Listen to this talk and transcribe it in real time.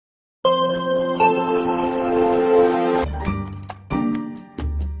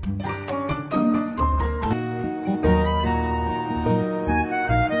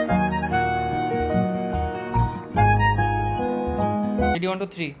2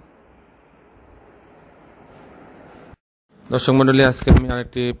 3 দর্শক মণ্ডলী, আজকে আমি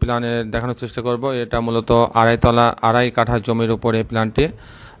আরেকটি প্ল্যানে দেখানোর চেষ্টা করব। এটা মূলত আড়াই কাঠা জমির উপরে প্ল্যানটি।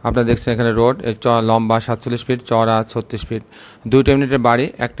 আপনারা দেখছেন এখানে রোড, লম্বা 47 ফিট, চওড়া 36 ফিট। 2টা ইউনিটের বাড়ি,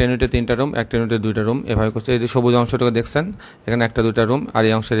 একটা ইউনিটে 3টা রুম, একটা ইউনিটে 2টা রুম, এভাবে করছে। এই যে সবুজ অংশটাকে দেখছেন, এখানে একটা 2টা রুম, আর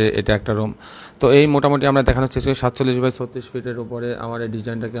এই অংশের এটা একটা রুম। তো এই মোটামুটি আমরা দেখানোর চেষ্টা করি 47/36 ফিটের উপরে আমার এই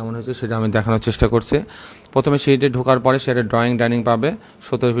ডিজাইনটা কেমন হয়েছে সেটা আমি দেখানোর চেষ্টা করছি। প্রথমে সিঁড়িতে ঢোকার পরে সেটা ড্রয়িং ডাইনিং পাবে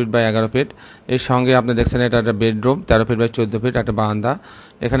 17 ফিট বাই 11 ফিট। এর সঙ্গে আপনি দেখছেন এটা একটা বেডরুম 13 ফিট বাই 14 ফিট, একটা বারান্দা,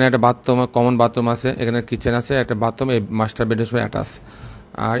 এখানে একটা বাথরুম, কমন বাথরুম আছে, এখানে কিচেন আছে, একটা বাথরুম, এই মাস্টার বেডরুম অ্যাটাচ।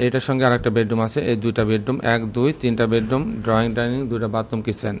 আর এটার সঙ্গে আরেকটা বেডরুম আছে। এই 2টা বেডরুম, 1 2 3টা বেডরুম, ড্রয়িং ডাইনিং, 2টা বাথরুম,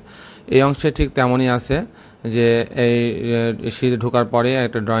 কিচেন। এই অংশে ঠিক তেমনই আছে যে এই সিঁড়ি ঢোকার পরে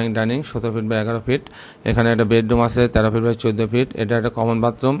একটা drawing dining 17 feet by 11 fit, এখানে একটা বেডরুম আছে 13 ফিট বাই 14 ফিট, এটা একটা কমন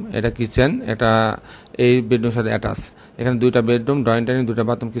বাথরুম, এটা কিচেন, এটা এই বেডরুমের সাথে অ্যাটাচ। এখানে 2টা বেডরুম, ড্রয়িং ডাইনিং, 2টা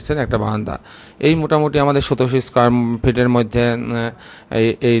বাথরুম, কিচেন, একটা বারান্দা। এই মোটামুটি আমাদের 1700 স্কোয়ার ফিটের মধ্যে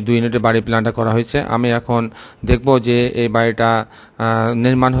এই 2 ইউনিটের বাড়ি প্ল্যানটা করা হয়েছে। আমি এখন দেখব যে এই বাড়িটা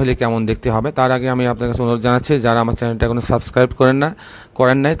নির্মাণ হলে কেমন দেখতে হবে। তার আগে আমি আপনার কাছে অনুরোধ জানাচ্ছি, যারা আমার চ্যানেলটা এখনো সাবস্ক্রাইব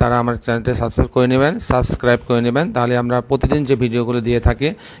করেন নাই তারা আমার চ্যানেলটা সাবস্ক্রাইব করে নেবেন, তাহলে আমরা প্রতিদিন যে ভিডিওগুলো দিয়ে থাকি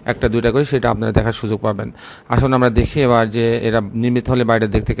 1টা 2টা করে, সেটা আপনারা দেখার সুযোগ পাবেন। আসুন আমরা দেখি এবার যে এরা নির্মিত হলে বাড়িটা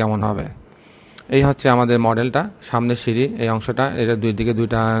দেখতে কেমন হবে। এই হচ্ছে আমাদের মডেলটা, সামনের সিঁড়ি এই অংশটা, এটা 2 দিকে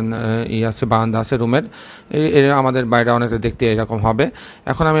 2টা আছে, বারান্দা আছে রুমের। আমাদের বাড়িটা অনেকটা দেখতে এরকম হবে।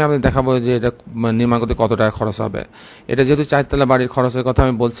 এখন আমি আপনাদের দেখাবো যে এটা নির্মাণ করতে কত টাকা খরচ হবে। এটা যেহেতু 4তলা বাড়ির খরচের কথা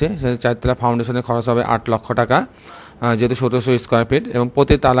আমি বলছি, সেটা 4তলা ফাউন্ডেশনের খরচ হবে 8 লক্ষ টাকা, যেহেতু 1700 স্কোয়ার ফিট, এবং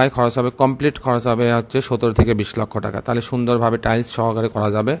প্রতি তালায় খরচ হবে, কমপ্লিট খরচ হবে হচ্ছে 17 থেকে 20 লক্ষ টাকা। তাহলে সুন্দরভাবে টাইলস সহকারে করা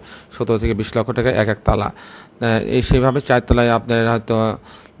যাবে 17 থেকে 20 লক্ষ টাকা এক তালা। সেইভাবে 4তলায় আপনার হয়তো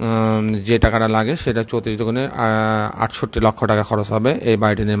যে টাকাটা লাগে সেটা 34 দুগুণে 68 লক্ষ টাকা খরচ হবে এই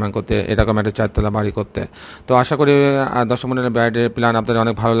বাড়িটি নির্মাণ করতে, এরকম একটা 4তলা বাড়ি করতে। তো আশা করি দর্শক মণ্ডলীর বাড়িটির প্ল্যান আপনাদের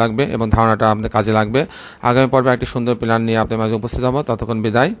অনেক ভালো লাগবে এবং ধারণাটা আপনাদের কাজে লাগবে। আগামী পর্বে একটি সুন্দর প্ল্যান নিয়ে আপনাদের মাঝে উপস্থিত হব। ততক্ষণ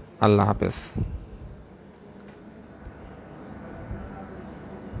বিদায়, আল্লাহ হাফেজ।